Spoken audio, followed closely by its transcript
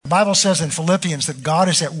Bible says in Philippians that God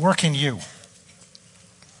is at work in you.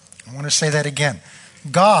 I want to say that again.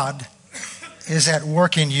 God is at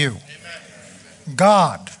work in you.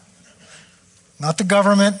 God. Not the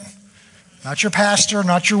government, not your pastor,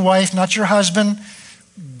 not your wife, not your husband.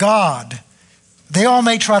 God. They all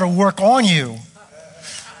may try to work on you,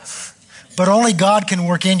 but only God can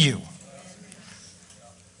work in you.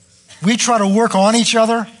 We try to work on each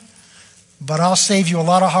other, but I'll save you a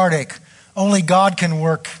lot of heartache. Only God can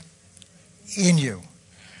work in you.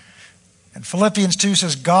 And Philippians 2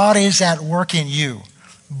 says, God is at work in you,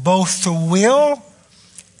 both to will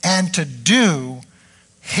and to do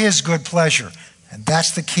His good pleasure. And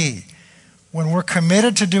that's the key. When we're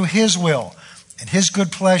committed to do His will and His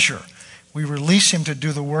good pleasure, we release Him to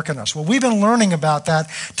do the work in us. Well, we've been learning about that.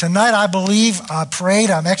 Tonight, I believe, I prayed,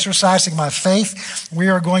 I'm exercising my faith. We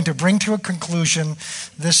are going to bring to a conclusion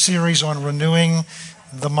this series on renewing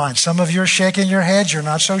the mind. Some of you are shaking your heads. You're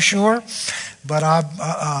not so sure. But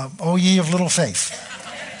O ye of little faith.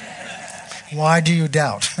 Why do you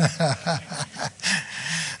doubt?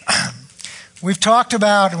 We've talked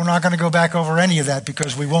about, and we're not going to go back over any of that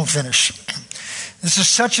because we won't finish. This is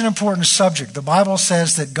such an important subject. The Bible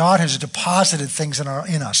says that God has deposited things in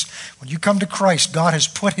us. When you come to Christ, God has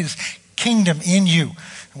put His kingdom in you.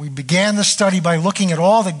 And we began the study by looking at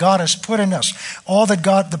all that God has put in us, all that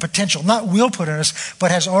God, the potential, not will put in us,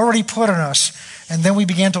 but has already put in us. And then we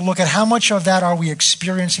began to look at how much of that are we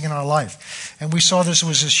experiencing in our life. And we saw this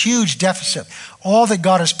was this huge deficit. All that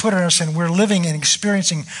God has put in us, and we're living and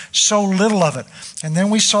experiencing so little of it. And then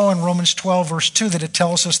we saw in Romans 12, verse 2, that it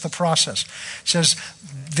tells us the process. It says,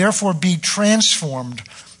 therefore be transformed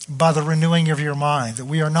by the renewing of your mind. That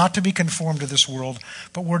we are not to be conformed to this world,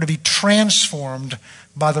 but we're to be transformed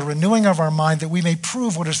by the renewing of our mind, that we may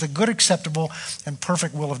prove what is the good, acceptable, and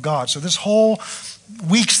perfect will of God. So this whole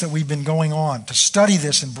weeks that we've been going on to study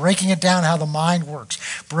this and breaking it down how the mind works,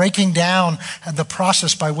 breaking down the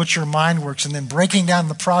process by which your mind works, and then breaking down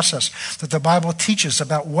the process that the Bible teaches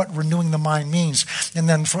about what renewing the mind means. And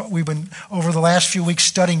then we've been, over the last few weeks,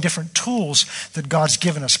 studying different tools that God's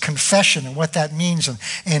given us, confession and what that means,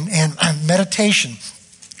 and meditation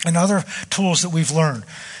and other tools that we've learned.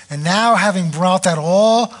 And now, having brought that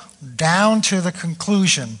all down to the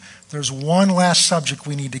conclusion, there's one last subject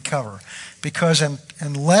we need to cover. Because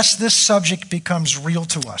unless this subject becomes real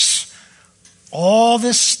to us, all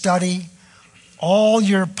this study, all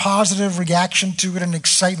your positive reaction to it and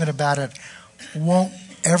excitement about it won't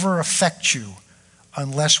ever affect you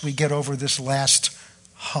unless we get over this last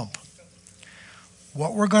hump.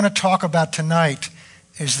 What we're going to talk about tonight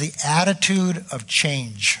is the attitude of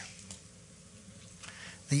change.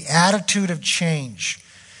 The attitude of change.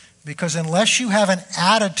 Because unless you have an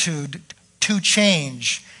attitude to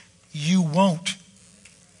change, you won't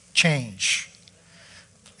change.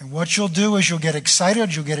 And what you'll do is you'll get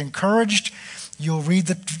excited, you'll get encouraged, you'll read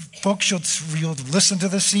the books, you'll listen to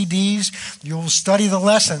the CDs, you'll study the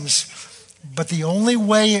lessons, but the only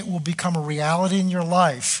way it will become a reality in your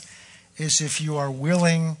life is if you are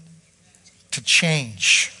willing to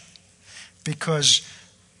change. Because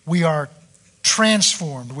we are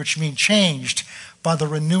transformed, which means changed, by the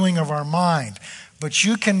renewing of our mind. But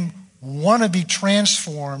you can want to be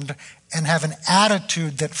transformed and have an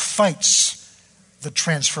attitude that fights the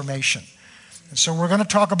transformation. And so we're going to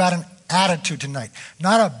talk about an attitude tonight.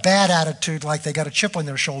 Not a bad attitude like they got a chip on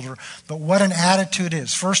their shoulder, but what an attitude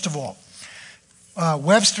is. First of all,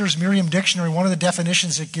 Webster's Merriam Dictionary, one of the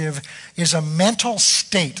definitions it gives is a mental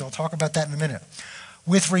state. I'll talk about that in a minute.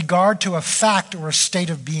 With regard to a fact or a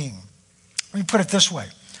state of being. Let me put it this way.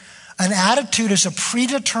 An attitude is a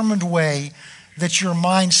predetermined way that your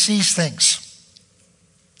mind sees things.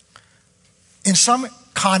 In some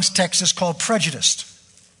contexts, it's called prejudice.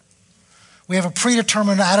 We have a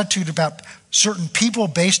predetermined attitude about certain people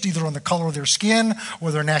based either on the color of their skin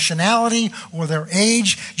or their nationality or their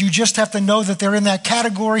age. You just have to know that they're in that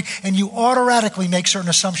category, and you automatically make certain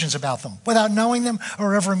assumptions about them without knowing them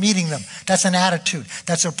or ever meeting them. That's an attitude.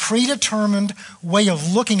 That's a predetermined way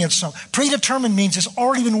of looking at something. Predetermined means it's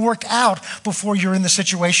already been worked out before you're in the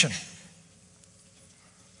situation.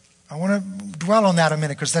 I want to dwell on that a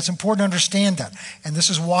minute because that's important to understand that. And this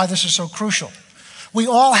is why this is so crucial. We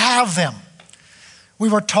all have them. We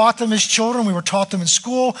were taught them as children. We were taught them in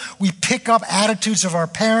school. We pick up attitudes of our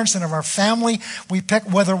parents and of our family. We pick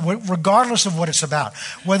regardless of what it's about,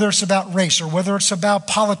 whether it's about race or whether it's about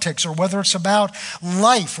politics or whether it's about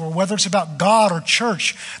life or whether it's about God or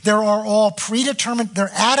church. There are all predetermined, they're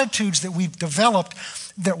attitudes that we've developed,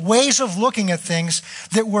 that ways of looking at things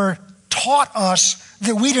that were taught us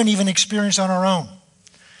that we didn't even experience on our own.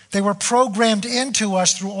 They were programmed into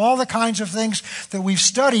us through all the kinds of things that we've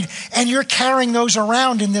studied, and you're carrying those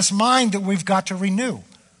around in this mind that we've got to renew.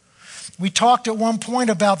 We talked at one point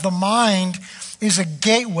about the mind is a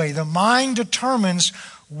gateway. The mind determines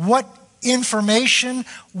what information,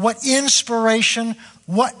 what inspiration,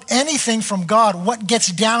 what anything from God, what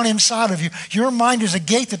gets down inside of you. Your mind is a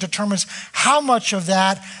gate that determines how much of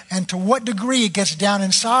that and to what degree it gets down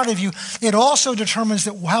inside of you. It also determines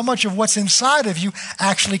that how much of what's inside of you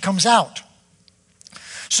actually comes out.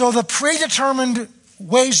 So the predetermined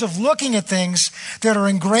ways of looking at things that are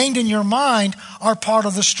ingrained in your mind are part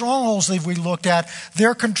of the strongholds that we looked at.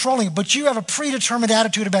 They're controlling it. But you have a predetermined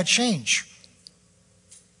attitude about change.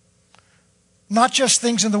 Not just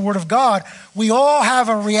things in the Word of God. We all have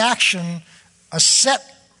a reaction, a set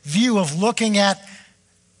view of looking at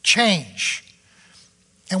change.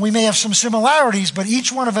 And we may have some similarities, but each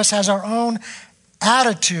one of us has our own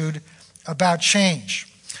attitude about change.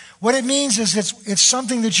 What it means is it's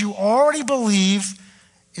something that you already believe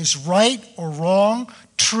is right or wrong,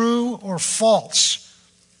 true or false.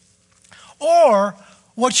 Or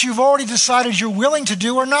what you've already decided you're willing to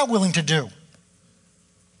do or not willing to do.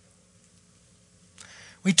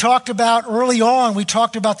 We talked about early on,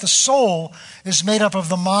 the soul is made up of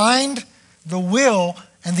the mind, the will,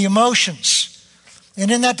 and the emotions.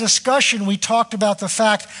 And in that discussion, we talked about the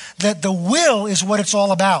fact that the will is what it's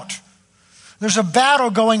all about. There's a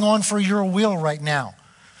battle going on for your will right now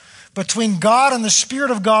between God and the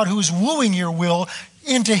Spirit of God who is wooing your will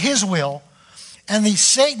into His will, and the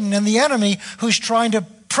Satan and the enemy who's trying to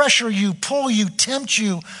pressure you, pull you, tempt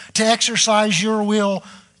you to exercise your will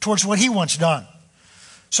towards what he wants done.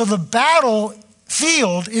 So the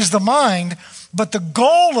battlefield is the mind, but the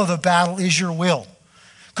goal of the battle is your will.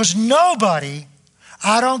 Because nobody,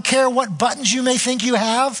 I don't care what buttons you may think you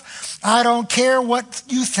have, I don't care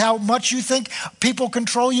how much you think people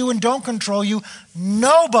control you and don't control you,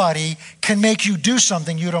 nobody can make you do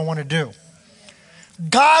something you don't want to do.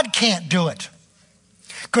 God can't do it.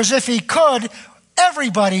 Because if He could,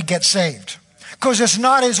 everybody gets saved. Because it's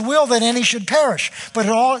not His will that any should perish, but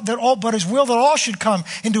His will that all should come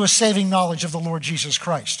into a saving knowledge of the Lord Jesus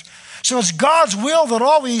Christ. So it's God's will that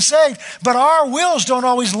all be saved, but our wills don't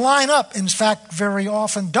always line up. In fact, very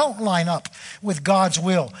often don't line up with God's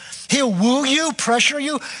will. He'll woo you, pressure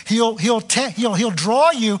you, he'll draw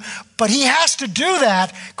you, but He has to do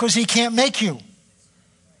that because He can't make you.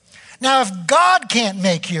 Now, if God can't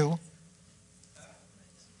make you,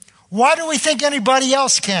 why do we think anybody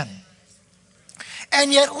else can?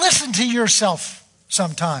 And yet, listen to yourself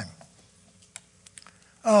sometime.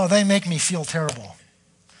 Oh, they make me feel terrible.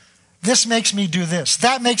 This makes me do this.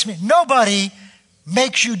 That makes me... Nobody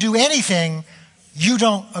makes you do anything you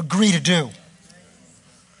don't agree to do.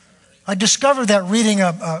 I discovered that reading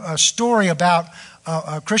a story about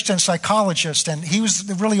a Christian psychologist, and he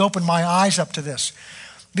really opened my eyes up to this.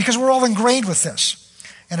 Because we're all ingrained with this.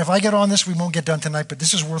 And if I get on this, we won't get done tonight, but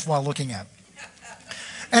this is worthwhile looking at.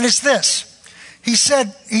 And it's this. He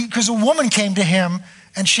said, because a woman came to him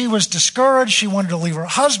and she was discouraged. She wanted to leave her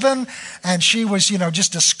husband and she was,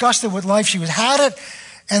 just disgusted with life. She had it.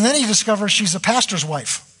 And then he discovers she's a pastor's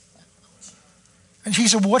wife. And he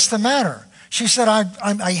said, well, what's the matter? She said,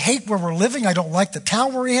 I hate where we're living. I don't like the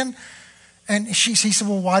town we're in. And he said,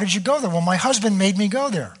 well, why did you go there? Well, my husband made me go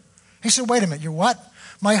there. He said, wait a minute, you're what?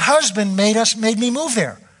 My husband made me move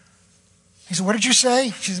there. He said, what did you say?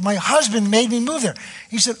 She said, my husband made me move there.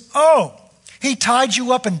 He said, oh, he tied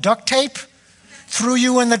you up in duct tape, threw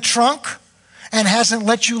you in the trunk, and hasn't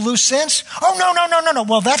let you loose since? Oh, no.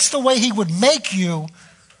 Well, that's the way he would make you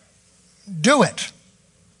do it.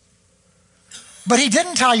 But he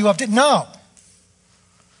didn't tie you up. No.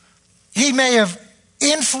 He may have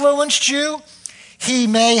influenced you. He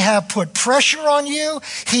may have put pressure on you.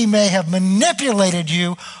 He may have manipulated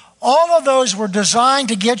you. All of those were designed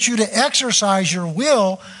to get you to exercise your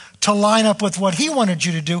will to line up with what he wanted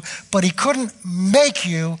you to do, but he couldn't make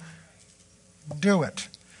you do it.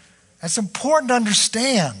 It's important to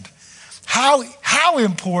understand how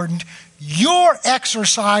important your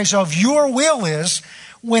exercise of your will is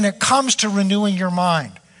when it comes to renewing your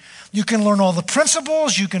mind. You can learn all the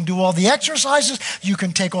principles, you can do all the exercises, you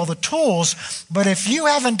can take all the tools, but if you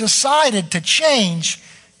haven't decided to change,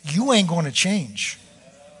 you ain't going to change.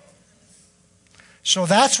 So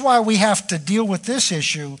that's why we have to deal with this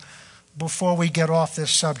issue before we get off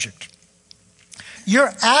this subject.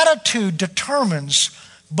 Your attitude determines,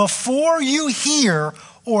 before you hear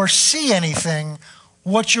or see anything,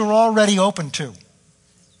 what you're already open to.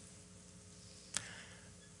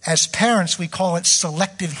 As parents, we call it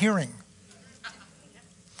selective hearing.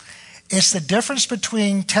 It's the difference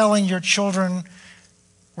between telling your children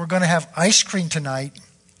we're going to have ice cream tonight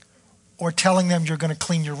or telling them you're going to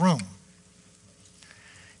clean your room.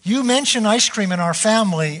 You mention ice cream in our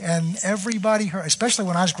family, and everybody heard, especially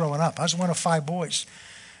when I was growing up. I was one of 5 boys.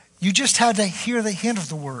 You just had to hear the hint of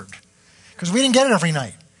the word because we didn't get it every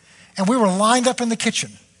night. And we were lined up in the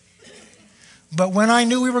kitchen. But when I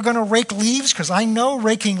knew we were going to rake leaves, because I know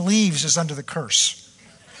raking leaves is under the curse.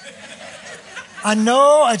 I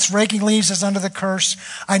know it's raking leaves is under the curse.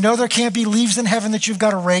 I know there can't be leaves in heaven that you've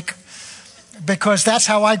got to rake, because that's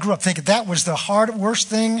how I grew up, thinking that was the worst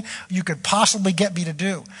thing you could possibly get me to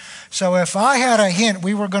do. So if I had a hint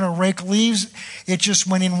we were going to rake leaves, it just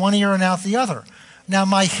went in one ear and out the other. Now,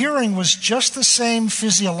 my hearing was just the same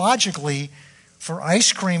physiologically for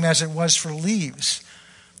ice cream as it was for leaves.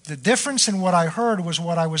 The difference in what I heard was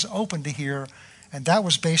what I was open to hear, and that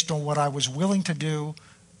was based on what I was willing to do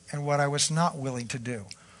and what I was not willing to do.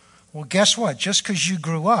 Well, guess what? Just because you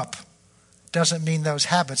grew up doesn't mean those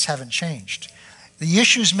habits haven't changed. The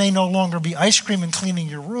issues may no longer be ice cream and cleaning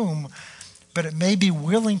your room, but it may be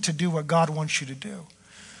willing to do what God wants you to do.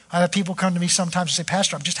 I have people come to me sometimes and say,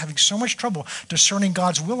 Pastor, I'm just having so much trouble discerning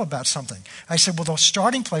God's will about something. I said, well, the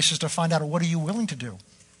starting place is to find out, what are you willing to do?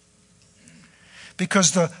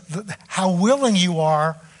 Because how willing you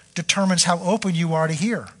are determines how open you are to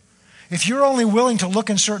hear. If you're only willing to look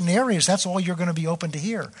in certain areas, that's all you're going to be open to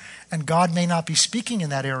hear. And God may not be speaking in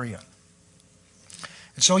that area.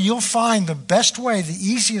 And so you'll find the best way, the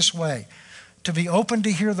easiest way to be open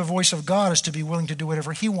to hear the voice of God is to be willing to do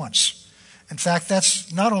whatever He wants. In fact,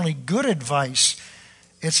 that's not only good advice,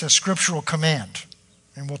 it's a scriptural command.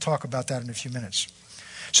 And we'll talk about that in a few minutes.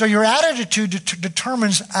 So your attitude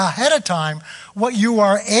determines ahead of time what you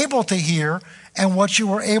are able to hear and what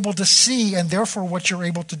you are able to see, and therefore what you're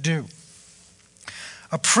able to do.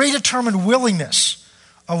 A predetermined willingness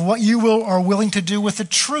of what you are willing to do with the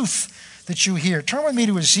truth that you hear. Turn with me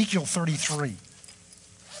to Ezekiel 33.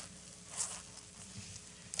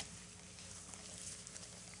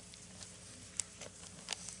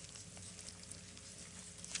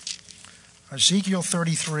 Ezekiel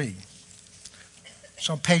 33. It's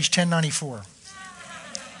on page 1094.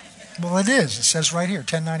 Well, it is. It says right here,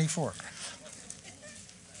 1094.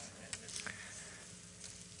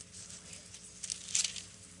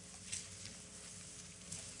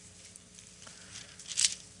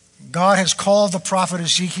 God has called the prophet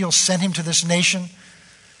Ezekiel, sent him to this nation.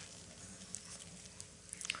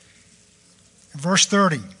 In verse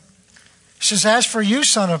 30, it says, as for you,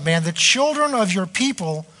 son of man, the children of your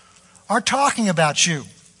people are talking about you.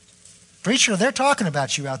 Preacher, they're talking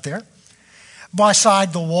about you out there.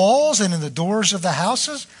 Beside the walls and in the doors of the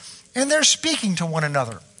houses, and they're speaking to one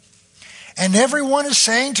another. And everyone is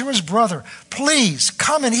saying to his brother, please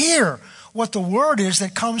come and hear what the word is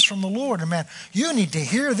that comes from the Lord. And man, you need to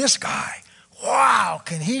hear this guy. Wow,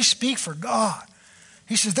 can he speak for God?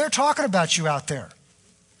 He says, they're talking about you out there.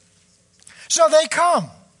 So they come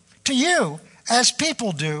to you as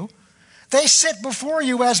people do. They sit before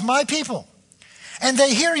you as my people. And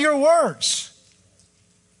they hear your words,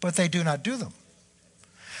 but they do not do them.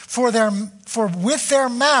 For with their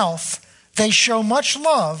mouth they show much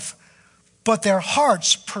love, but their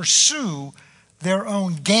hearts pursue their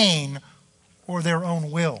own gain or their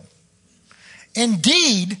own will.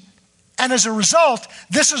 Indeed, and as a result,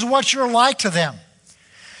 this is what you're like to them.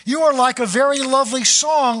 You are like a very lovely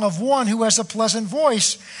song of one who has a pleasant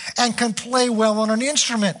voice and can play well on an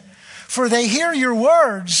instrument. For they hear your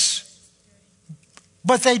words,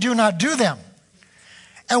 but they do not do them.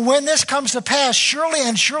 And when this comes to pass, surely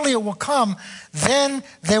it will come, then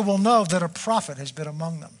they will know that a prophet has been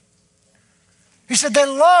among them. He said they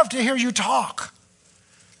love to hear you talk.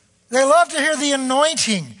 They love to hear the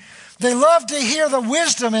anointing. They love to hear the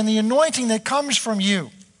wisdom and the anointing that comes from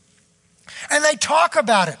you. And they talk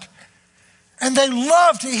about it. And they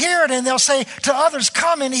love to hear it. And they'll say to others,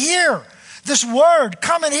 come and hear this word.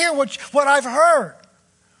 Come and hear what I've heard.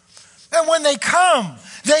 And when they come,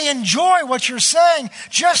 they enjoy what you're saying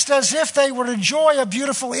just as if they would enjoy a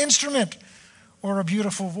beautiful instrument or a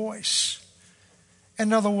beautiful voice.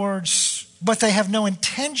 In other words, but they have no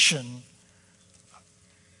intention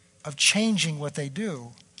of changing what they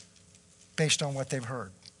do based on what they've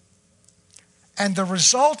heard. And the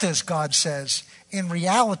result is, God says, in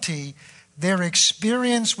reality, their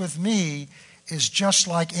experience with me is just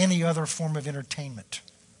like any other form of entertainment.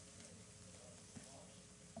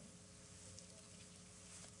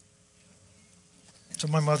 That's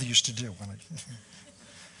what my mother used to do.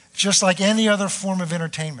 Just like any other form of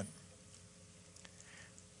entertainment.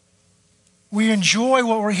 We enjoy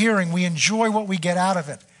what we're hearing. We enjoy what we get out of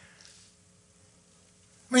it.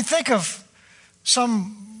 I mean, think of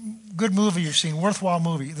some good movie you've seen, worthwhile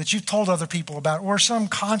movie that you've told other people about, or some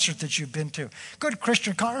concert that you've been to, good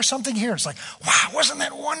Christian concert, or something here. It's like, wow, wasn't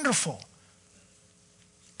that wonderful?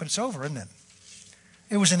 But it's over, isn't it?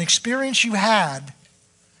 It was an experience you had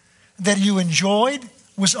that you enjoyed,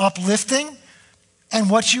 was uplifting, and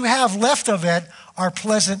what you have left of it are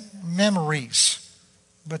pleasant memories,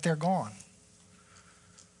 but they're gone.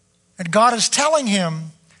 And God is telling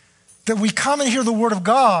him that we come and hear the word of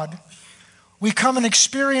God, we come and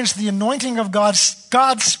experience the anointing of God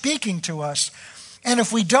speaking to us, and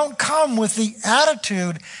if we don't come with the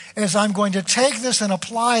attitude as I'm going to take this and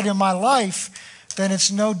apply it in my life, then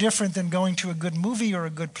it's no different than going to a good movie or a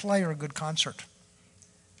good play or a good concert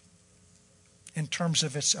in terms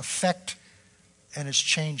of its effect and its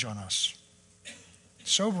change on us.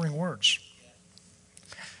 Sobering words.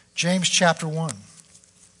 James chapter 1.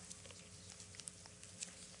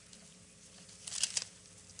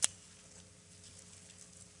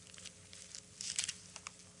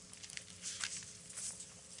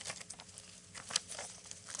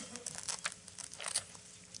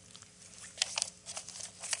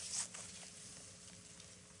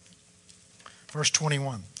 Verse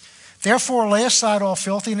 21. Therefore lay aside all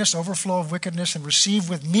filthiness, overflow of wickedness, and receive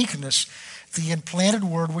with meekness the implanted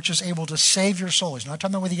word which is able to save your soul. He's not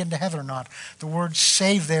talking about whether you get into heaven or not. The word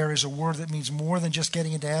save there is a word that means more than just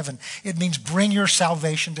getting into heaven. It means bring your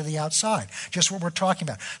salvation to the outside. Just what we're talking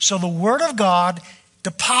about. So the word of God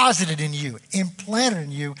deposited in you, implanted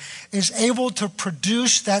in you, is able to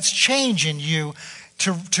produce that change in you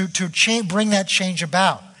to bring that change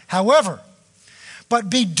about. However, but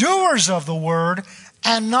be doers of the word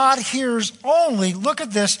and not hearers only. Look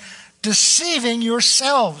at this, deceiving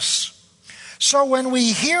yourselves. So when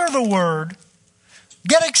we hear the word,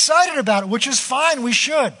 get excited about it, which is fine, we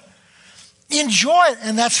should. Enjoy it,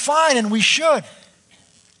 and that's fine, and we should.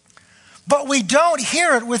 But we don't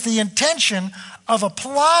hear it with the intention of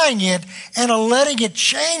applying it and of letting it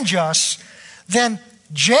change us. Then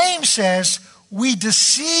James says, we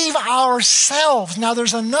deceive ourselves. Now,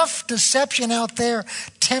 there's enough deception out there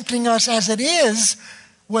tempting us as it is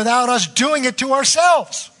without us doing it to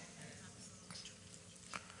ourselves.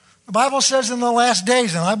 The Bible says in the last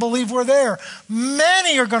days, and I believe we're there,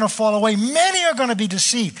 many are going to fall away. Many are going to be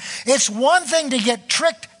deceived. It's one thing to get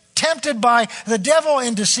tricked, tempted by the devil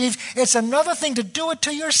and deceived. It's another thing to do it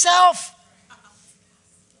to yourself.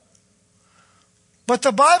 But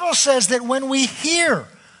the Bible says that when we hear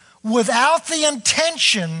without the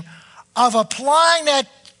intention of applying that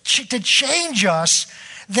to change us,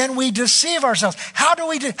 then we deceive ourselves. How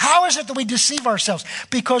is it that we deceive ourselves?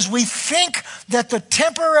 Because we think that the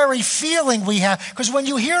temporary feeling we have, because when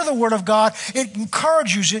you hear the word of God, it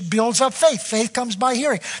encourages you, it builds up faith. Faith comes by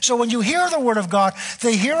hearing. So when you hear the word of God,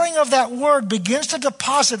 the hearing of that word begins to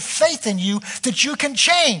deposit faith in you that you can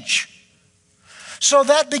change. So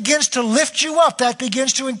that begins to lift you up. That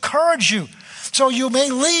begins to encourage you. So you may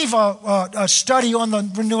leave a study on the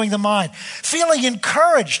renewing the mind, feeling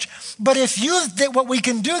encouraged. But what we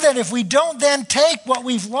can do then, if we don't then take what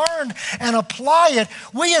we've learned and apply it,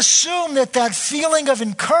 we assume that feeling of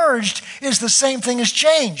encouraged is the same thing as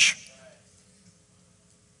change.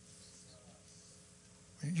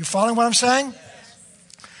 You following what I'm saying?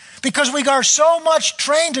 Because we are so much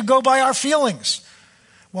trained to go by our feelings.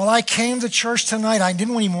 Well, I came to church tonight. I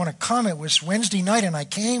didn't even want to come. It was Wednesday night and I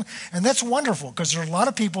came. And that's wonderful because there are a lot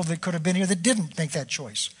of people that could have been here that didn't make that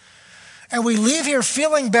choice. And we leave here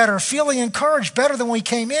feeling better, feeling encouraged, better than we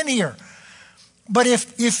came in here. But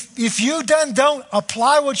if you then don't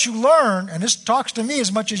apply what you learn, and this talks to me as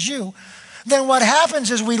much as you, then what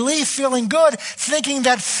happens is we leave feeling good, thinking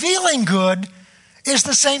that feeling good is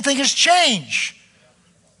the same thing as change.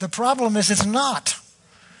 The problem is it's not.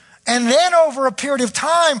 And then over a period of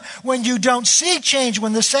time, when you don't see change,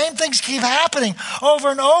 when the same things keep happening over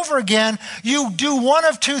and over again, you do one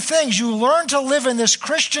of two things. You learn to live in this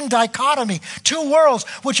Christian dichotomy, two worlds,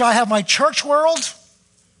 which I have my church world.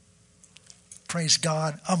 Praise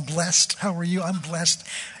God. I'm blessed. How are you? I'm blessed.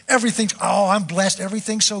 I'm blessed.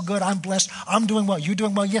 Everything's so good. I'm blessed. I'm doing well. You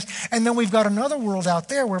doing well? Yes. And then we've got another world out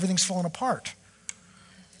there where everything's falling apart.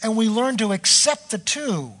 And we learn to accept the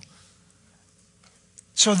two.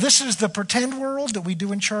 So this is the pretend world that we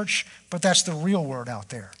do in church, but that's the real world out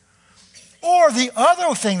there. Or the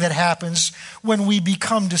other thing that happens when we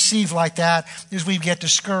become deceived like that is we get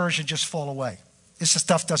discouraged and just fall away. This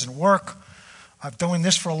stuff doesn't work. I've been doing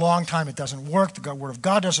this for a long time. It doesn't work. The word of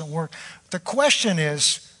God doesn't work. The question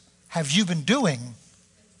is, have you been doing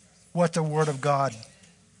what the word of God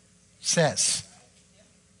says?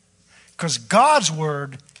 Because God's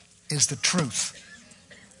word is the truth.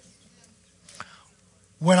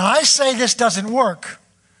 When I say this doesn't work,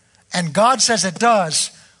 and God says it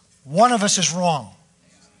does, one of us is wrong.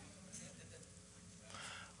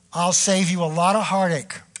 I'll save you a lot of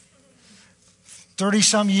heartache.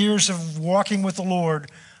 30-some years of walking with the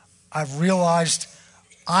Lord, I've realized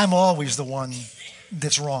I'm always the one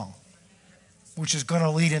that's wrong, which is going to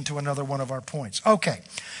lead into another one of our points. Okay,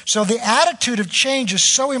 so the attitude of change is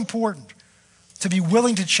so important, to be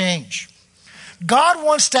willing to change. God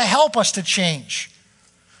wants to help us to change.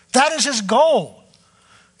 That is his goal,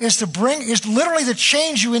 is literally to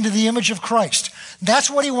change you into the image of Christ. That's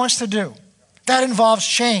what he wants to do. That involves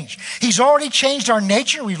change. He's already changed our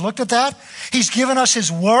nature. We looked at that. He's given us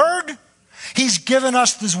his word. He's given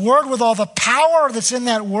us this word with all the power that's in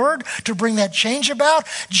that word to bring that change about.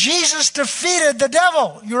 Jesus defeated the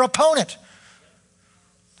devil, your opponent.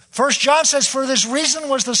 1 John says, for this reason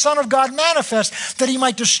was the Son of God manifest, that he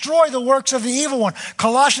might destroy the works of the evil one.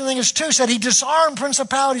 Colossians 2 said he disarmed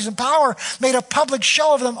principalities and power, made a public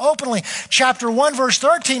show of them openly. Chapter 1, verse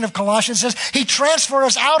 13 of Colossians says he transferred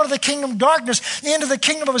us out of the kingdom of darkness into the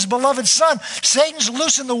kingdom of his beloved Son. Satan's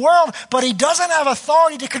loose in the world, but he doesn't have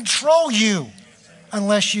authority to control you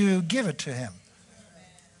unless you give it to him.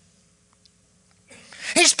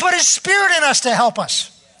 He's put his Spirit in us to help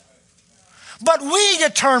us. But we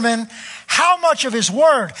determine how much of his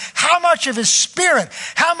word, how much of his Spirit,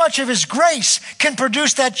 how much of his grace can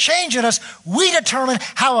produce that change in us. We determine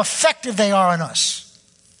how effective they are in us.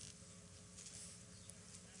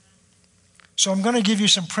 So I'm going to give you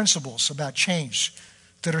some principles about change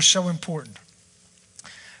that are so important.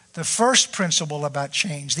 The first principle about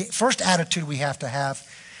change, the first attitude we have to have,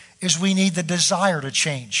 is we need the desire to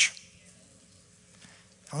change.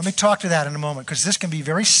 Now, let me talk to that in a moment, because this can be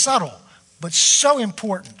very subtle, but so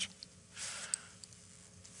important.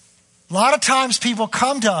 A lot of times people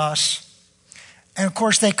come to us, and of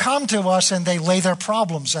course they come to us and they lay their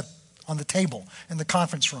problems on the table in the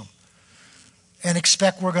conference room and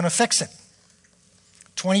expect we're going to fix it.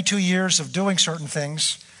 22 years of doing certain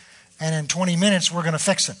things, and in 20 minutes we're going to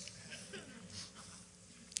fix it.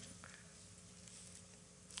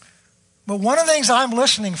 But one of the things I'm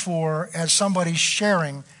listening for as somebody's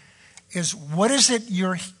sharing is what is it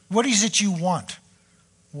you want?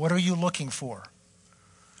 What are you looking for?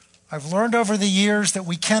 I've learned over the years that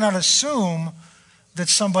we cannot assume that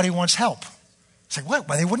somebody wants help. Say, what?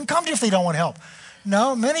 Well, they wouldn't come to you if they don't want help.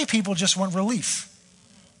 No, many people just want relief.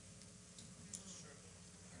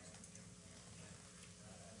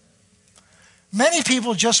 Many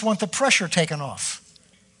people just want the pressure taken off.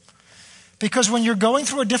 Because when you're going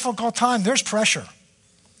through a difficult time, there's pressure.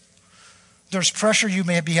 There's pressure. You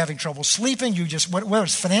may be having trouble sleeping. Whether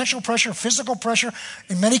it's financial pressure, physical pressure,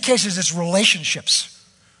 in many cases it's relationships.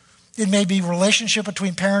 It may be relationship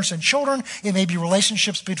between parents and children. It may be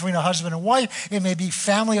relationships between a husband and wife. It may be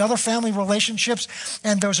other family relationships,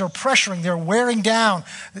 and those are pressuring. They're wearing down,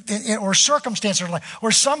 or circumstances,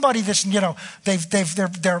 or somebody that's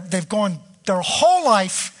they've gone their whole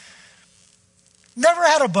life, never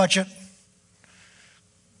had a budget,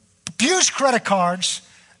 abused credit cards,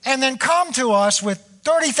 and then come to us with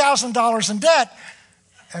 $30,000 in debt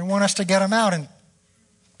and want us to get them out in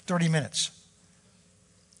 30 minutes.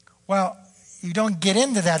 Well, you don't get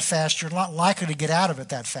into that fast, you're not likely to get out of it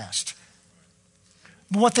that fast.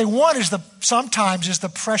 But what they want is sometimes the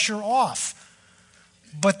pressure off.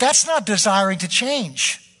 But that's not desiring to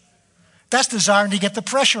change. That's desiring to get the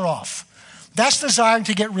pressure off. That's desiring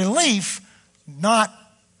to get relief, not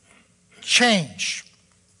change.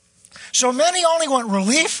 So many only want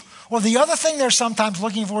relief, or the other thing they're sometimes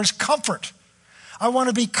looking for is comfort. I want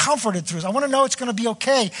to be comforted through this. I want to know it's going to be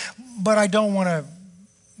okay, but I don't want to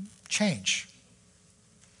change.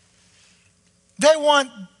 They want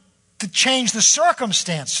to change the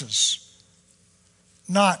circumstances,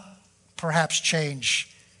 not perhaps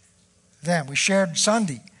change them. We shared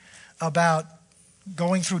Sunday about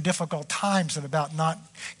going through difficult times and about not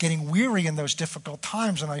getting weary in those difficult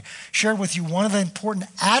times. And I shared with you one of the important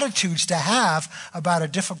attitudes to have about a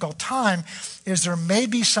difficult time is there may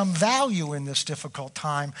be some value in this difficult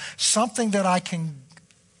time, something that I can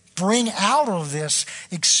bring out of this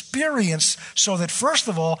experience so that, first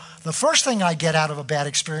of all, the first thing I get out of a bad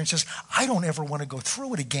experience is I don't ever want to go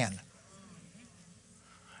through it again.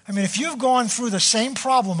 I mean, if you've gone through the same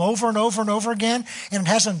problem over and over and over again and it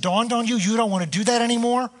hasn't dawned on you, you don't want to do that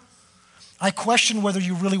anymore, I question whether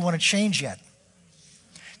you really want to change yet.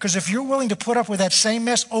 Because if you're willing to put up with that same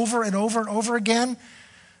mess over and over and over again,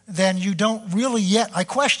 then you don't really yet, I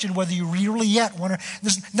question whether you really yet want to.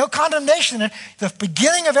 There's no condemnation in it. The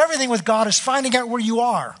beginning of everything with God is finding out where you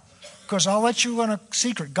are. Because I'll let you in a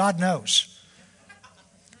secret, God knows.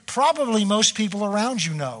 Probably most people around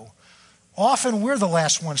you know. Often we're the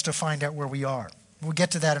last ones to find out where we are. We'll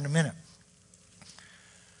get to that in a minute.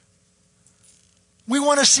 We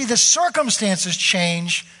want to see the circumstances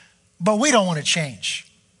change, but we don't want to change.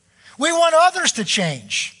 We want others to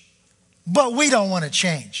change, but we don't want to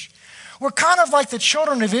change. We're kind of like the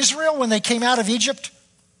children of Israel when they came out of Egypt.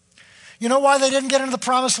 You know why they didn't get into the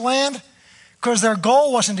promised land? Because their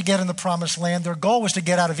goal wasn't to get in the promised land. Their goal was to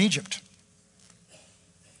get out of Egypt.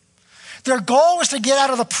 Their goal was to get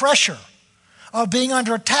out of the pressure of being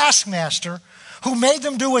under a taskmaster who made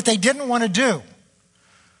them do what they didn't want to do.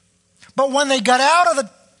 But when they got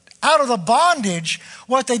out of the bondage,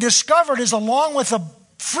 what they discovered is along with the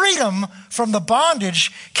freedom from the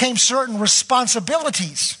bondage came certain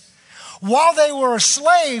responsibilities. While they were a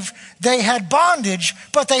slave, they had bondage,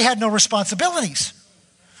 but they had no responsibilities.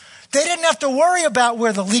 They didn't have to worry about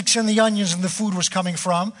where the leeks and the onions and the food was coming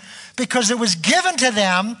from because it was given to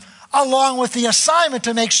them along with the assignment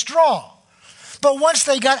to make straw. But once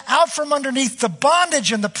they got out from underneath the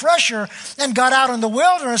bondage and the pressure and got out in the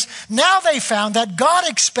wilderness, now they found that God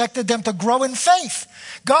expected them to grow in faith.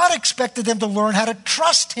 God expected them to learn how to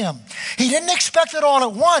trust him. He didn't expect it all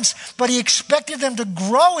at once, but he expected them to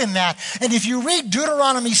grow in that. And if you read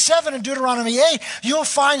Deuteronomy 7 and Deuteronomy 8, you'll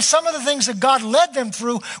find some of the things that God led them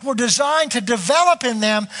through were designed to develop in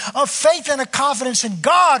them a faith and a confidence in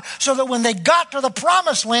God so that when they got to the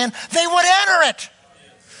promised land, they would enter it.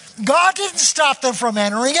 God didn't stop them from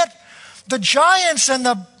entering it. The giants and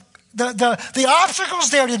the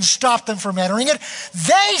obstacles there didn't stop them from entering it.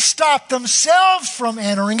 They stopped themselves from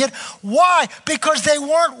entering it. Why? Because they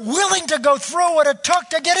weren't willing to go through what it took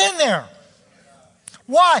to get in there.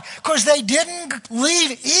 Why? Because they didn't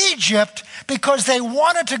leave Egypt because they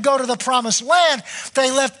wanted to go to the promised land.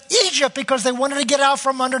 They left Egypt because they wanted to get out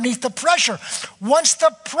from underneath the pressure. Once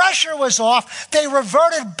the pressure was off, they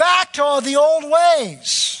reverted back to all the old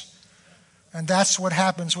ways. And that's what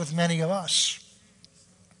happens with many of us.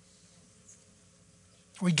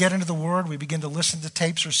 We get into the Word, we begin to listen to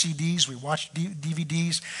tapes or CDs, we watch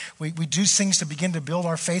DVDs, we do things to begin to build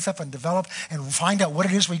our faith up and develop and find out what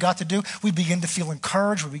it is we got to do. We begin to feel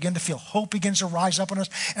encouraged, we begin to feel hope begins to rise up in us,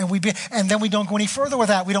 and then we don't go any further with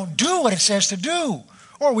that. We don't do what it says to do,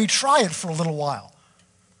 or we try it for a little while.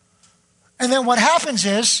 And then what happens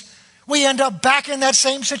is we end up back in that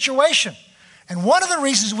same situation. And one of the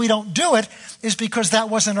reasons we don't do it is because that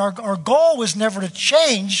wasn't our goal was never to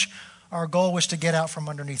change. Our goal was to get out from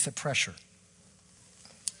underneath the pressure.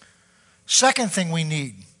 Second thing we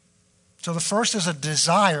need. So the first is a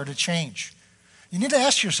desire to change. You need to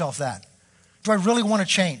ask yourself that. Do I really want to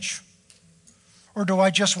change? Or do I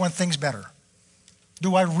just want things better?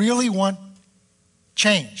 Do I really want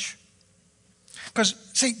change? Because,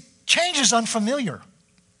 see, change is unfamiliar.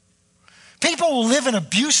 People will live in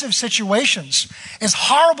abusive situations, as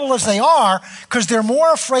horrible as they are, because they're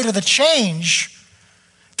more afraid of the change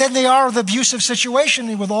than they are of the abusive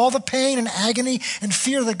situation with all the pain and agony and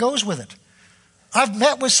fear that goes with it. I've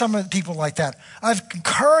met with some of the people like that. I've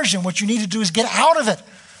encouraged them, what you need to do is get out of it.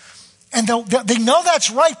 And they know that's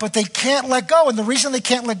right, but they can't let go. And the reason they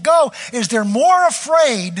can't let go is they're more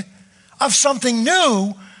afraid of something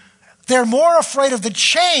new. They're more afraid of the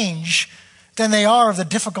change than they are of the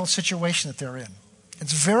difficult situation that they're in.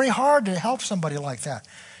 It's very hard to help somebody like that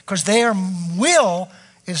because their will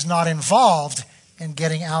is not involved in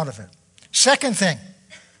getting out of it. Second thing,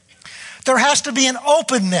 there has to be an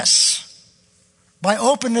openness. By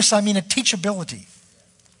openness, I mean a teachability.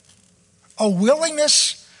 A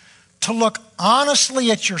willingness to look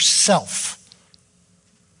honestly at yourself.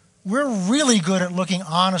 We're really good at looking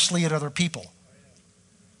honestly at other people.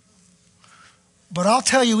 But I'll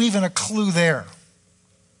tell you even a clue there.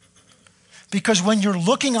 Because when you're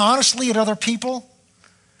looking honestly at other people,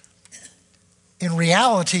 in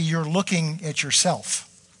reality, you're looking at yourself.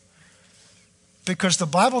 Because the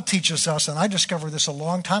Bible teaches us, and I discovered this a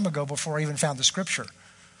long time ago before I even found the scripture,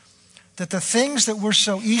 that the things that we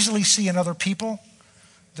so easily see in other people,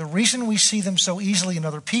 the reason we see them so easily in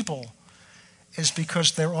other people is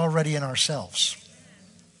because they're already in ourselves.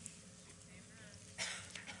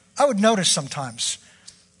 I would notice sometimes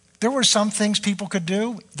there were some things people could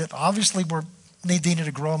do that obviously needed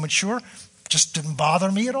to grow and mature, just didn't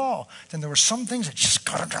bother me at all. Then there were some things that just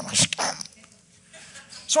got under my skin.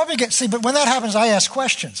 So but when that happens, I ask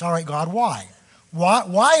questions. All right, God, why?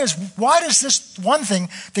 Why does this one thing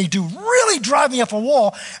they do really drive me up a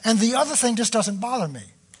wall and the other thing just doesn't bother me?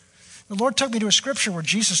 The Lord took me to a scripture where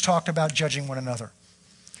Jesus talked about judging one another.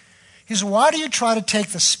 He said, why do you try to take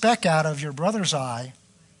the speck out of your brother's eye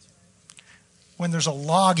when there's a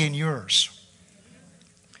log in yours?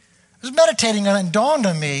 I was meditating on it and it dawned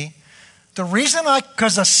on me,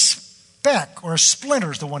 because speck or a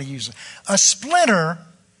splinter is the one he uses. A splinter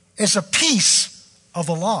is a piece of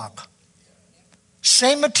the log.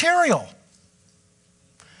 Same material.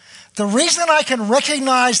 The reason I can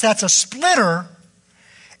recognize that's a splinter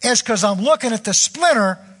is because I'm looking at the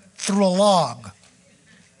splinter through a log.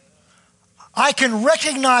 I can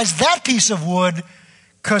recognize that piece of wood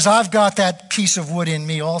because I've got that piece of wood in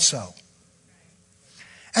me also.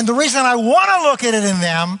 And the reason I want to look at it in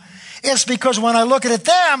them is because when I look at it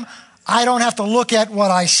them, I don't have to look at what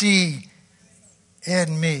I see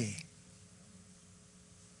in me.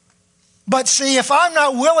 But see, if I'm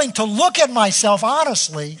not willing to look at myself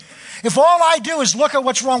honestly, if all I do is look at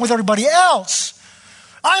what's wrong with everybody else,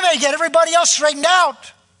 I may get everybody else straightened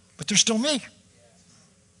out, but they're still me.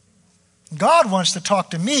 God wants to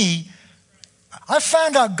talk to me. I've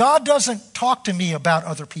found out God doesn't talk to me about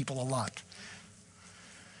other people a lot.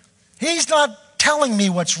 He's not telling me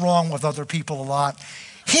what's wrong with other people a lot.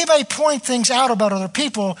 He may point things out about other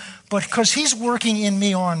people, but because he's working in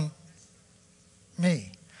me on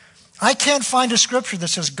me. I can't find a scripture that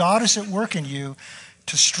says God is at work in you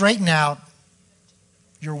to straighten out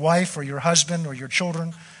your wife or your husband or your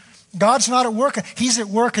children. God's not at work. He's at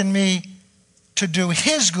work in me to do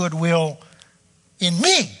his good will in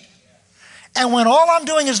me. And when all I'm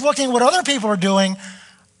doing is looking at what other people are doing,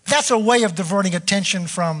 that's a way of diverting attention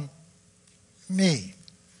from me.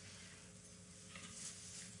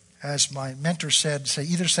 As my mentor said,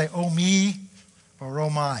 either say, oh me, or oh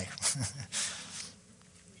my.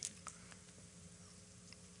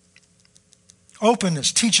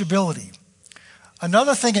 Openness, teachability.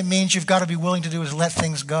 Another thing it means you've got to be willing to do is let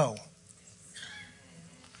things go.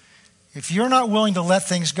 If you're not willing to let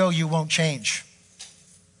things go, you won't change.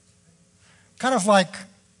 Kind of like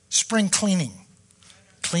spring cleaning,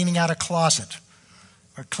 cleaning out a closet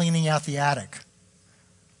or cleaning out the attic.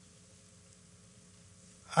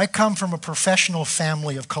 I come from a professional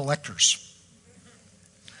family of collectors.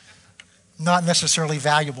 Not necessarily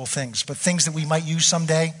valuable things, but things that we might use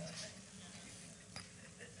someday.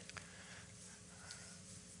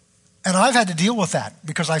 And I've had to deal with that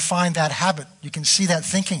because I find that habit. You can see that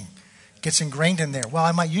thinking gets ingrained in there. Well,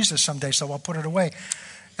 I might use this someday, so I'll put it away.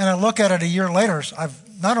 And I look at it a year later,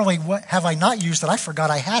 not only have I not used it, I forgot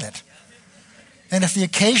I had it. And if the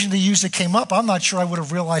occasion to use it came up, I'm not sure I would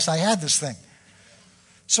have realized I had this thing.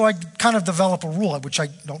 So I kind of develop a rule, which I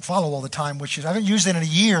don't follow all the time, which is I haven't used it in a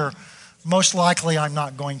year, most likely I'm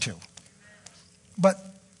not going to. But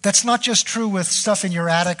that's not just true with stuff in your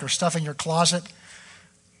attic or stuff in your closet.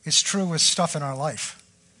 It's true with stuff in our life.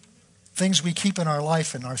 Things we keep in our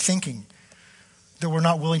life and our thinking that we're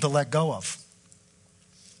not willing to let go of.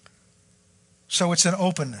 So it's an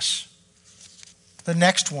openness. The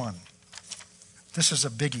next one. This is a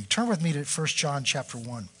biggie. Turn with me to 1 John chapter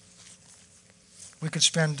 1. We could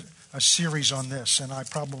spend a series on this, and I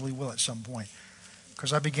probably will at some point,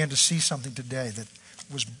 because I began to see something today that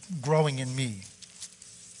was growing in me.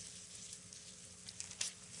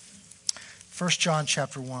 1 John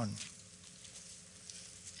chapter 1.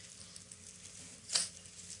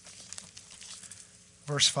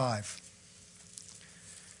 Verse 5.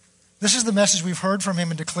 This is the message we've heard from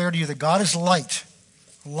him and declared to you, that God is light.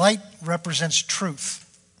 Light represents truth.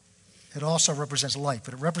 It also represents light,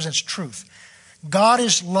 but it represents truth. God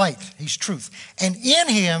is light. He's truth. And in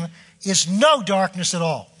him is no darkness at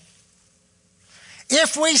all.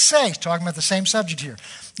 If we say, talking about the same subject here,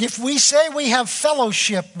 if we say we have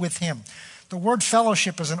fellowship with him, the word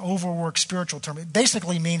fellowship is an overworked spiritual term. It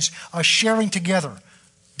basically means a sharing together,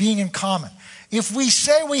 being in common. If we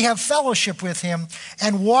say we have fellowship with him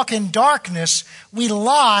and walk in darkness, we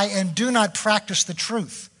lie and do not practice the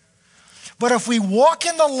truth. But if we walk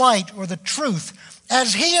in the light or the truth,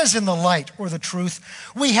 as he is in the light or the truth,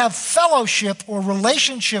 we have fellowship or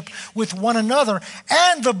relationship with one another,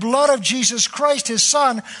 and the blood of Jesus Christ, his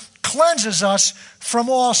Son, cleanses us from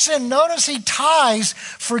all sin. Notice he ties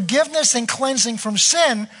forgiveness and cleansing from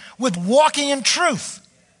sin with walking in truth.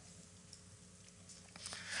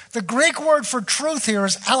 The Greek word for truth here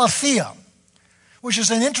is aletheia, which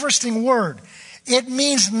is an interesting word. It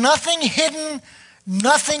means nothing hidden,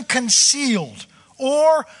 nothing concealed,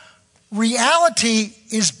 or reality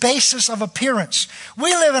is basis of appearance.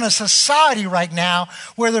 We live in a society right now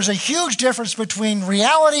where there's a huge difference between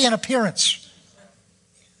reality and appearance.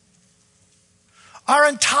 Our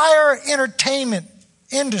entire entertainment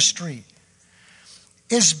industry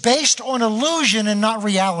is based on illusion and not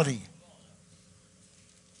reality.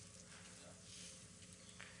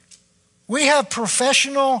 We have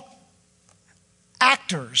professional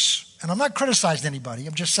actors, and I'm not criticizing anybody,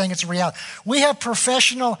 I'm just saying it's a reality. We have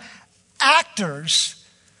professional actors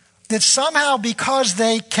that somehow, because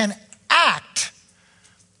they can act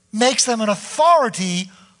makes them an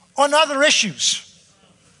authority on other issues.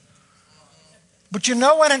 But you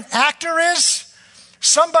know what an actor is?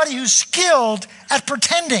 Somebody who's skilled at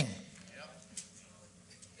pretending.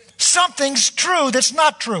 Something's true that's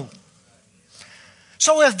not true.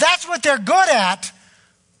 So if that's what they're good at,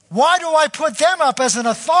 why do I put them up as an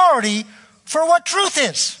authority for what truth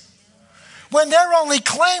is? When their only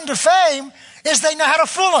claim to fame is they know how to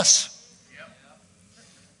fool us.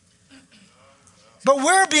 But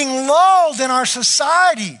we're being lulled in our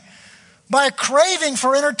society by a craving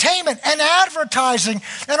for entertainment and advertising,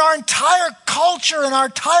 and our entire culture and our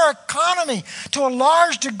entire economy, to a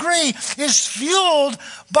large degree, is fueled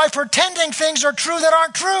by pretending things are true that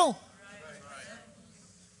aren't true.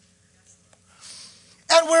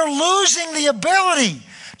 And we're losing the ability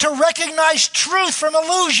to recognize truth from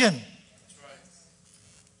illusion.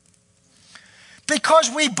 Because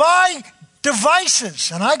we buy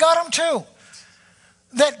devices, and I got them too,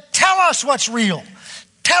 that tell us what's real,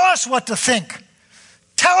 tell us what to think,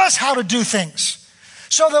 tell us how to do things,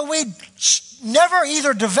 so that we never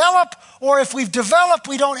either develop, or if we've developed,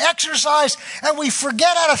 we don't exercise, and we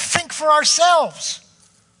forget how to think for ourselves.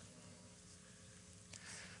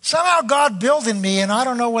 Somehow God built in me, and I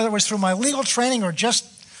don't know whether it was through my legal training or just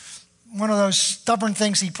one of those stubborn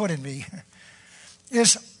things he put in me,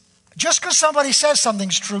 is just because somebody says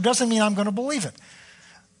something's true doesn't mean I'm going to believe it.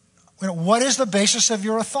 What is the basis of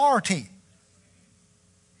your authority?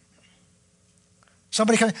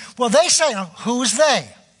 Somebody comes, well, they say, who's they?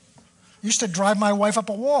 Used to drive my wife up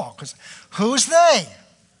a wall, because who's they?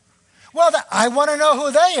 Well, I want to know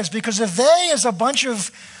who they is, because if they is a bunch of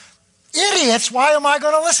idiots, why am I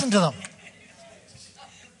going to listen to them?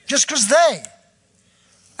 Just because they.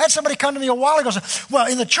 I had somebody come to me a while ago and say,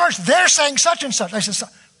 well, in the church, they're saying such and such. I said,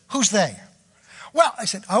 who's they? Well, I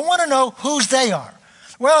said, I want to know whose they are.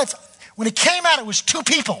 Well, when it came out, it was two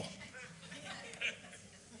people.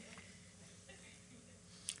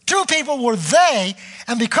 Two people were they,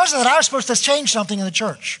 and because of that, I was supposed to change something in the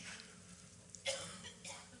church.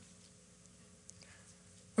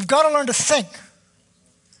 We've got to learn to think.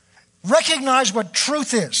 Recognize what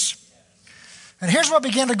truth is. And here's what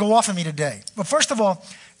began to go off in me today. But first of all,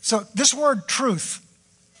 so this word truth,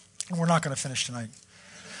 and we're not going to finish tonight.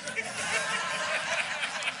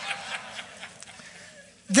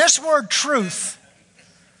 This word truth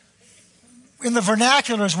in the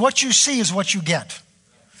vernacular is what you see is what you get.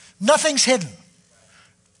 Nothing's hidden.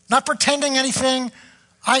 Not pretending anything.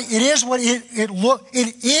 It is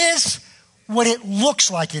what it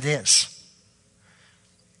looks like it is.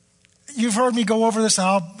 You've heard me go over this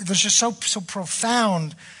now. There's just so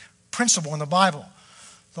profound principle in the Bible.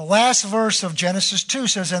 The last verse of Genesis 2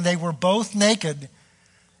 says, and they were both naked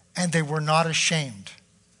and they were not ashamed.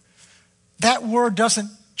 That word doesn't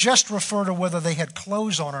just refer to whether they had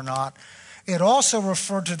clothes on or not. It also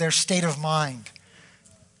referred to their state of mind.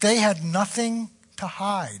 They had nothing to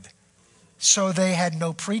hide. So they had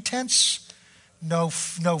no pretense, no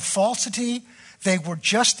falsity. They were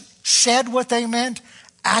just said what they meant,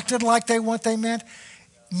 acted like what they meant.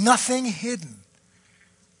 Nothing hidden.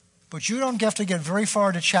 But you don't have to get very far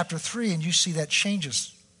into chapter 3 and you see that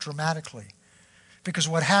changes dramatically. Because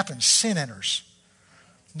what happens? Sin enters.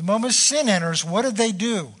 The moment sin enters, what did they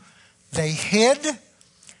do? They hid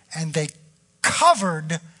and they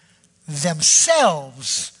covered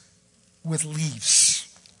themselves with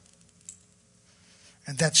leaves.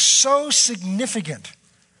 And that's so significant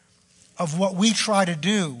of what we try to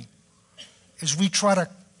do, is we try to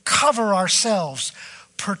cover ourselves,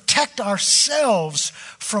 protect ourselves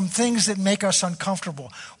from things that make us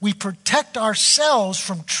uncomfortable. We protect ourselves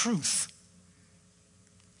from truth.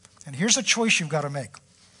 And here's a choice you've got to make.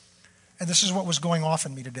 And this is what was going off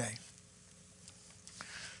in me today.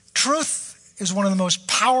 Truth is one of the most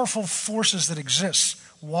powerful forces that exists.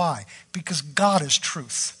 Why? Because God is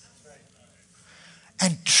truth.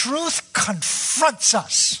 And truth confronts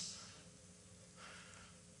us.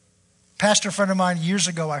 Pastor friend of mine years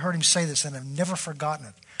ago, I heard him say this and I've never forgotten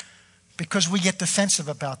it. Because we get defensive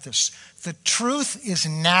about this. The truth is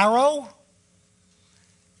narrow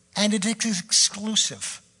and it is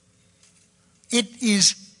exclusive. It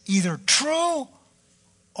is either true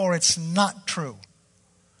or it's not true.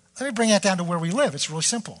 Let me bring that down to where we live. It's really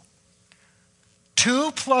simple.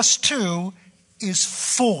 2 plus 2 is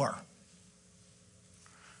 4.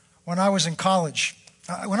 When I was in college,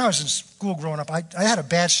 when I was in school growing up, I had a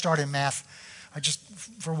bad start in math. I just,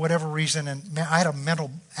 for whatever reason, and I had a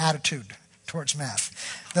mental attitude towards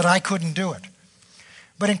math that I couldn't do it.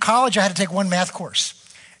 But in college, I had to take one math course.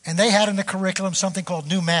 And they had in the curriculum something called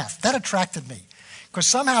New Math. That attracted me because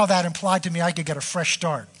somehow that implied to me I could get a fresh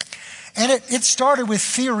start. And it started with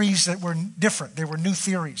theories that were different. They were new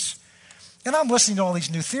theories. And I'm listening to all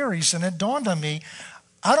these new theories, and it dawned on me,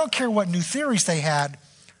 I don't care what new theories they had.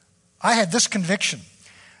 I had this conviction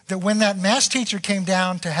that when that math teacher came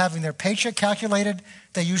down to having their paycheck calculated,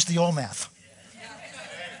 they used the old math.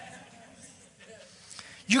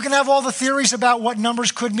 You can have all the theories about what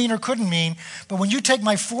numbers could mean or couldn't mean, but when you take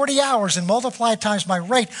my 40 hours and multiply it times my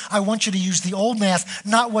rate, I want you to use the old math,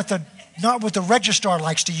 not what the registrar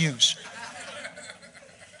likes to use.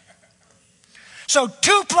 So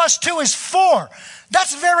 2 plus 2 is 4.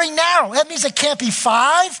 That's very narrow. That means it can't be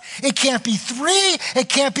 5, it can't be 3, it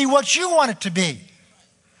can't be what you want it to be.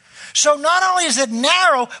 So not only is it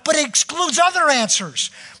narrow, but it excludes other answers.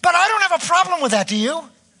 But I don't have a problem with that, do you?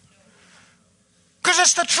 Because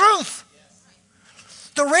it's the truth.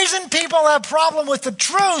 The reason people have a problem with the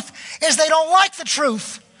truth is they don't like the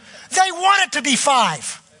truth. They want it to be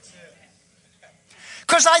 5.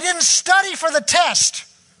 Because I didn't study for the test.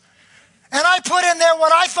 And I put in there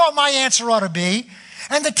what I thought my answer ought to be.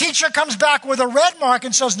 And the teacher comes back with a red mark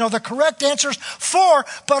and says, no, the correct answer is 4,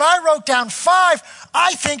 but I wrote down 5.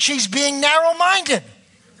 I think she's being narrow-minded.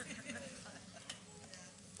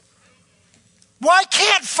 Why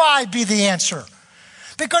can't 5 be the answer?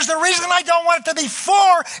 Because the reason I don't want it to be 4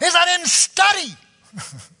 is I didn't study.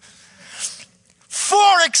 4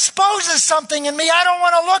 exposes something in me I don't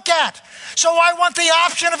want to look at. So I want the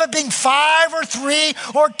option of it being 5 or 3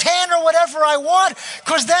 or 10 or whatever I want,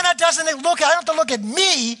 because then I don't have to look at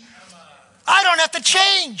me. I don't have to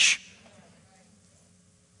change.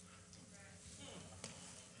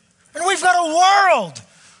 And we've got a world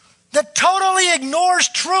that totally ignores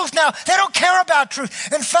truth now. They don't care about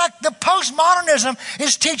truth. In fact, the postmodernism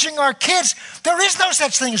is teaching our kids there is no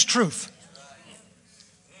such thing as truth.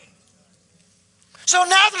 So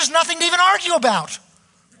now there's nothing to even argue about.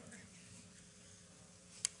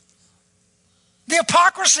 The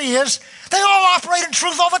hypocrisy is they all operate in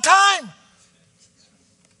truth all the time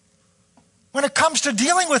when it comes to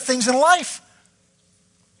dealing with things in life.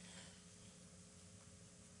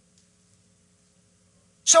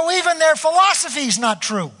 So even their philosophy is not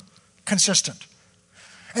true, consistent.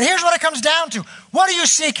 And here's what it comes down to. What are you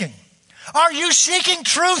seeking? Are you seeking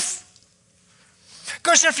truth?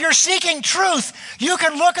 Because if you're seeking truth, you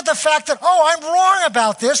can look at the fact that, I'm wrong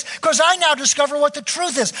about this because I now discover what the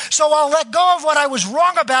truth is. So I'll let go of what I was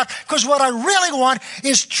wrong about because what I really want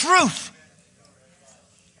is truth.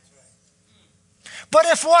 But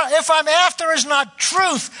if I'm after is not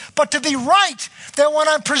truth, but to be right, then when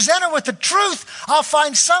I'm presented with the truth, I'll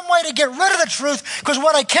find some way to get rid of the truth because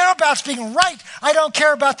what I care about is being right. I don't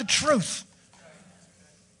care about the truth.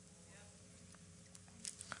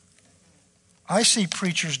 I see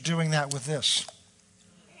preachers doing that with this.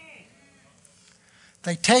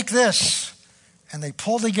 They take this and they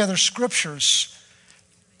pull together scriptures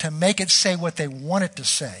to make it say what they want it to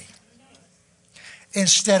say,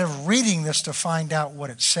 instead of reading this to find out what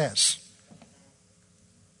it says.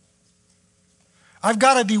 I've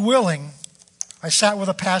got to be willing. I sat with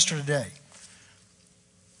a pastor today.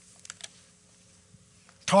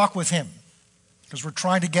 Talk with him. Because we're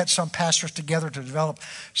trying to get some pastors together to develop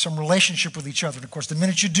some relationship with each other. And of course, the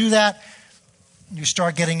minute you do that, you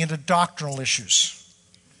start getting into doctrinal issues.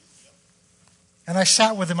 And I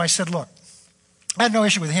sat with him. I said, look, I had no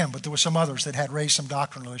issue with him, but there were some others that had raised some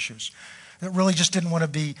doctrinal issues that really just didn't want to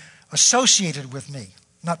be associated with me.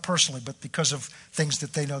 Not personally, but because of things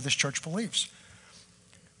that they know this church believes.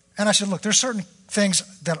 And I said, look, there's certain things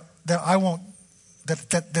that I won't,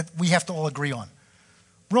 that we have to all agree on.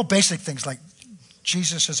 Real basic things like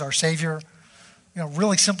Jesus is our Savior,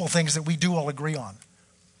 really simple things that we do all agree on.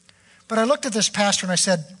 But I looked at this pastor and I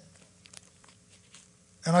said,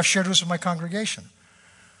 and I've shared this with my congregation,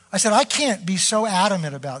 I said, I can't be so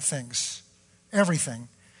adamant about things, everything,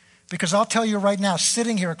 because I'll tell you right now,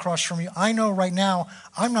 sitting here across from you, I know right now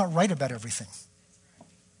I'm not right about everything.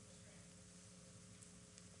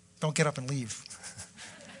 Don't get up and leave.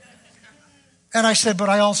 And I said, but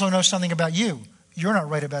I also know something about you. You're not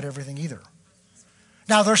right about everything either.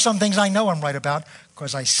 Now, there's some things I know I'm right about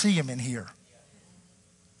because I see them in here.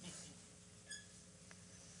 And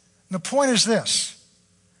the point is this.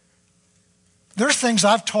 There's things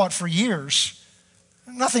I've taught for years,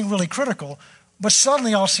 nothing really critical, but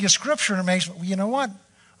suddenly I'll see a scripture and amazement. Well, you know what?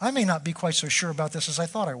 I may not be quite so sure about this as I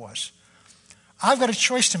thought I was. I've got a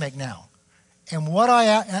choice to make now. And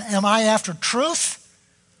am I after truth,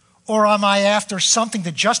 or am I after something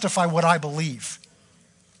to justify what I believe?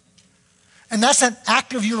 And that's an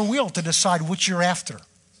act of your will to decide what you're after.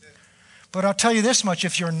 But I'll tell you this much,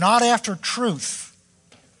 if you're not after truth,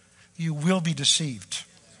 you will be deceived.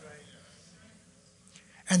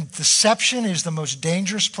 And deception is the most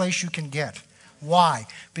dangerous place you can get. Why?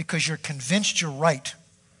 Because you're convinced you're right.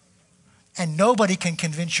 And nobody can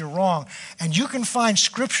convince you wrong. And you can find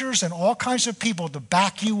scriptures and all kinds of people to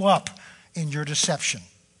back you up in your deception.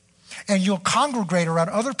 And you'll congregate around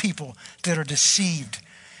other people that are deceived.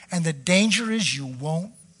 And the danger is you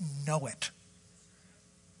won't know it.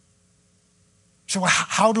 So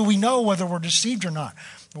how do we know whether we're deceived or not?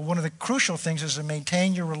 Well, one of the crucial things is to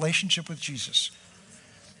maintain your relationship with Jesus.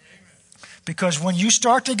 Because when you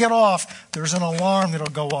start to get off, there's an alarm that'll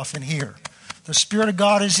go off in here. The Spirit of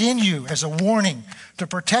God is in you as a warning to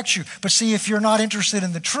protect you. But see, if you're not interested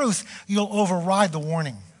in the truth, you'll override the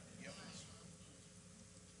warning.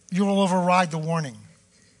 You'll override the warning.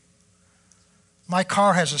 My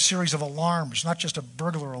car has a series of alarms, not just a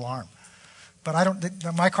burglar alarm. But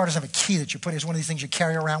my car doesn't have a key that you put. It's one of these things you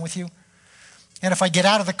carry around with you. And if I get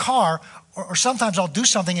out of the car, or sometimes I'll do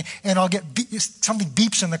something and I'll get something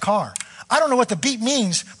beeps in the car. I don't know what the beep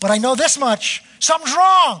means, but I know this much. Something's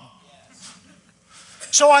wrong.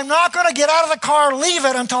 So I'm not going to get out of the car, leave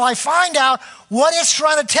it until I find out what it's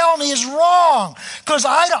trying to tell me is wrong. Because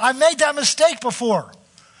I made that mistake before.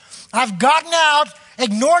 I've gotten out,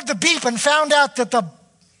 ignored the beep, and found out that the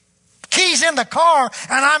key's in the car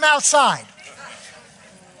and I'm outside.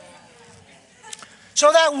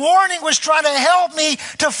 So that warning was trying to help me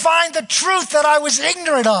to find the truth that I was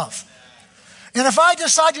ignorant of. And if I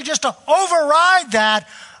decide just to override that,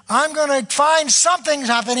 I'm going to find something's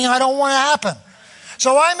happening I don't want to happen.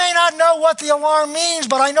 So I may not know what the alarm means,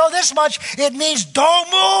 but I know this much. It means don't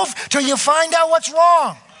move till you find out what's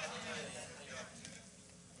wrong.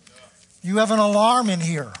 You have an alarm in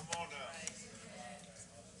here.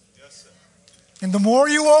 And the more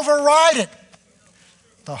you override it,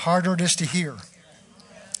 the harder it is to hear.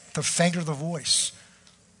 The fainter the voice.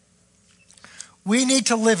 We need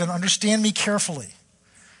to live, and understand me carefully,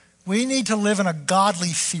 we need to live in a godly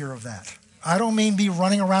fear of that. I don't mean be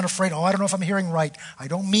running around afraid, I don't know if I'm hearing right. I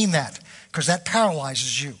don't mean that, because that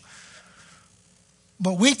paralyzes you.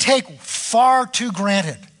 But we take far too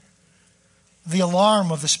granted the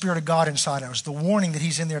alarm of the Spirit of God inside us, the warning that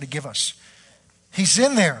He's in there to give us. He's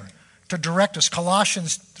in there to direct us.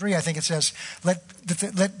 Colossians 3, I think it says,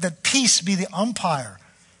 let peace be the umpire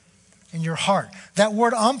in your heart. That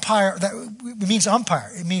word umpire, that means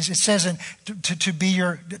umpire. It says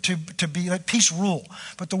let peace rule.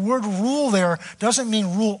 But the word rule there doesn't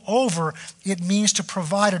mean rule over. It means to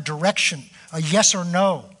provide a direction, a yes or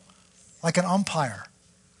no, like an umpire.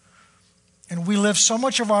 And we live so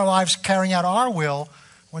much of our lives carrying out our will,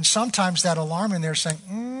 when sometimes that alarm in there is saying,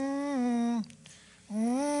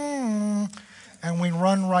 and we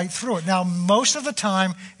run right through it. Now, most of the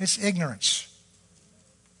time, it's ignorance.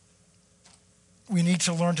 We need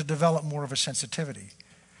to learn to develop more of a sensitivity.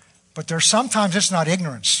 But sometimes it's not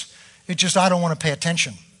ignorance. It's just I don't want to pay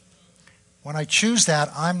attention. When I choose that,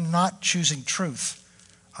 I'm not choosing truth.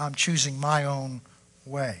 I'm choosing my own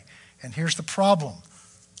way. And here's the problem.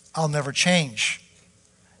 I'll never change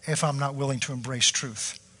if I'm not willing to embrace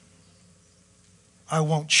truth. I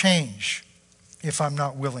won't change if I'm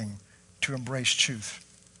not willing to embrace truth.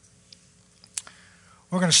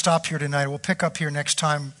 We're going to stop here tonight. We'll pick up here next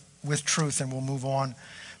time with truth, and we'll move on,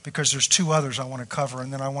 because there's two others I want to cover,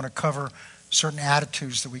 and then I want to cover certain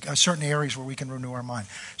attitudes certain areas where we can renew our mind.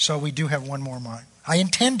 So we do have one more mind. I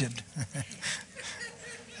intended,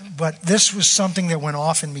 but this was something that went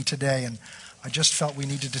off in me today, and I just felt we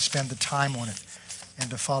needed to spend the time on it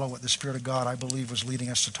and to follow what the Spirit of God, I believe, was leading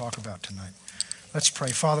us to talk about tonight. Let's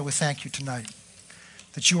pray. Father, we thank you tonight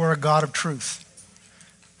that you are a God of truth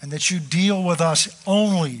and that you deal with us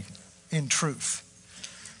only in truth.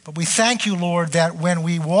 But we thank you, Lord, that when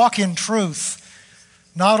we walk in truth,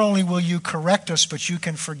 not only will you correct us, but you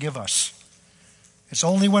can forgive us. It's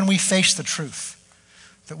only when we face the truth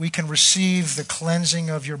that we can receive the cleansing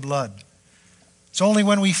of your blood. It's only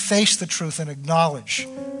when we face the truth and acknowledge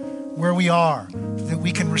where we are that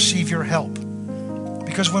we can receive your help.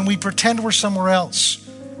 Because when we pretend we're somewhere else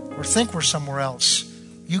or think we're somewhere else,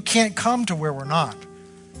 you can't come to where we're not.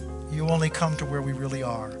 You only come to where we really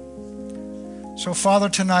are. So, Father,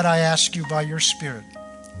 tonight I ask you by your Spirit,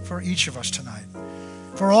 for each of us tonight,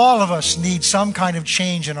 for all of us need some kind of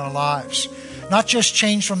change in our lives. Not just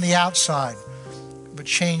change from the outside, but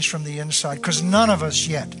change from the inside. Because none of us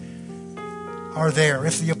yet are there.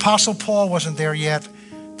 If the Apostle Paul wasn't there yet,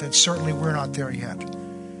 then certainly we're not there yet.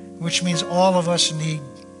 Which means all of us need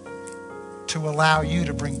to allow you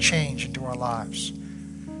to bring change into our lives.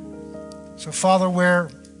 So, Father, where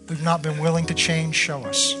we've not been willing to change, show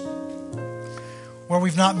us. Where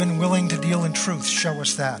we've not been willing to deal in truth, show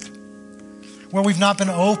us that. Where we've not been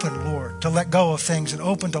open, Lord, to let go of things and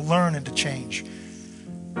open to learn and to change.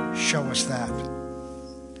 Show us that.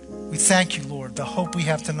 We thank you, Lord. The hope we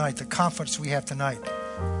have tonight, the confidence we have tonight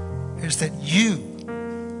is that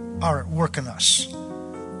you are at work in us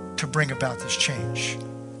to bring about this change.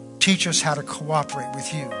 Teach us how to cooperate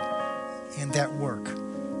with you in that work.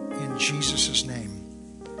 In Jesus' name.